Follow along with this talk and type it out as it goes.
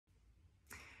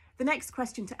The next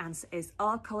question to answer is,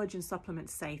 are collagen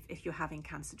supplements safe if you're having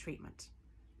cancer treatment?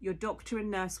 Your doctor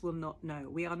and nurse will not know.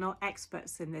 We are not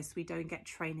experts in this. We don't get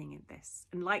training in this.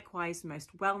 And likewise,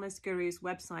 most wellness gurus,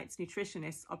 websites,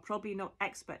 nutritionists are probably not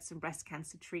experts in breast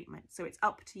cancer treatment. So it's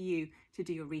up to you to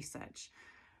do your research.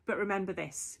 But remember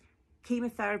this,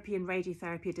 chemotherapy and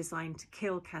radiotherapy are designed to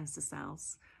kill cancer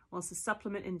cells, whilst the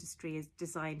supplement industry is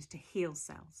designed to heal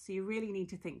cells. So you really need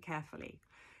to think carefully.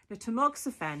 Now,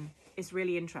 tamoxifen is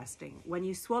really interesting. When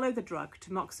you swallow the drug,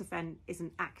 tamoxifen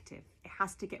isn't active. It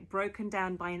has to get broken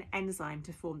down by an enzyme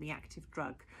to form the active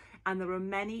drug. And there are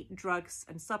many drugs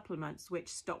and supplements which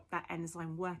stop that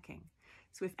enzyme working.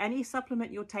 So if any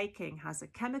supplement you're taking has a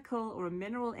chemical or a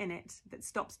mineral in it that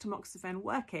stops tamoxifen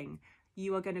working,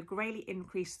 you are going to greatly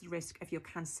increase the risk of your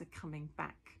cancer coming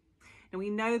back. And we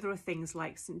know there are things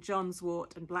like St. John's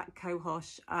wort and black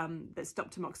cohosh that stop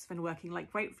tamoxifen working,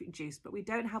 like grapefruit juice, but we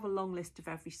don't have a long list of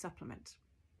every supplement.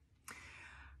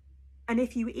 And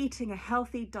if you're eating a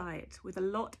healthy diet with a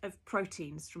lot of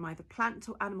proteins from either plant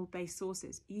or animal-based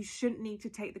sources, you shouldn't need to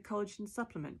take the collagen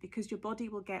supplement because your body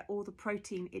will get all the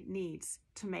protein it needs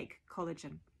to make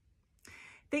collagen.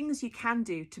 Things you can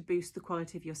do to boost the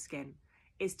quality of your skin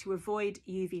is to avoid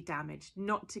UV damage,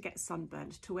 not to get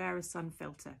sunburnt, to wear a sun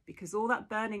filter, because all that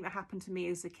burning that happened to me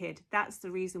as a kid, that's the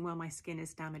reason why my skin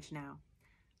is damaged now.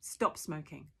 Stop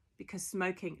smoking, because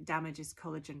smoking damages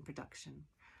collagen production.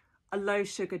 A low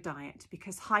sugar diet,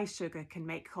 because high sugar can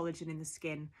make collagen in the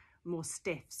skin more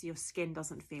stiff, so your skin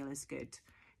doesn't feel as good.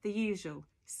 The usual,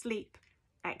 sleep,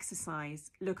 exercise,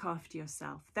 look after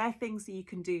yourself. They're things that you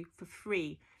can do for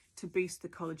free to boost the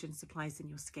collagen supplies in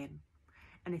your skin.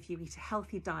 And if you eat a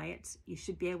healthy diet, you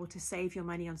should be able to save your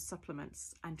money on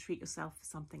supplements and treat yourself for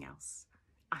something else.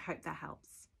 I hope that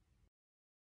helps.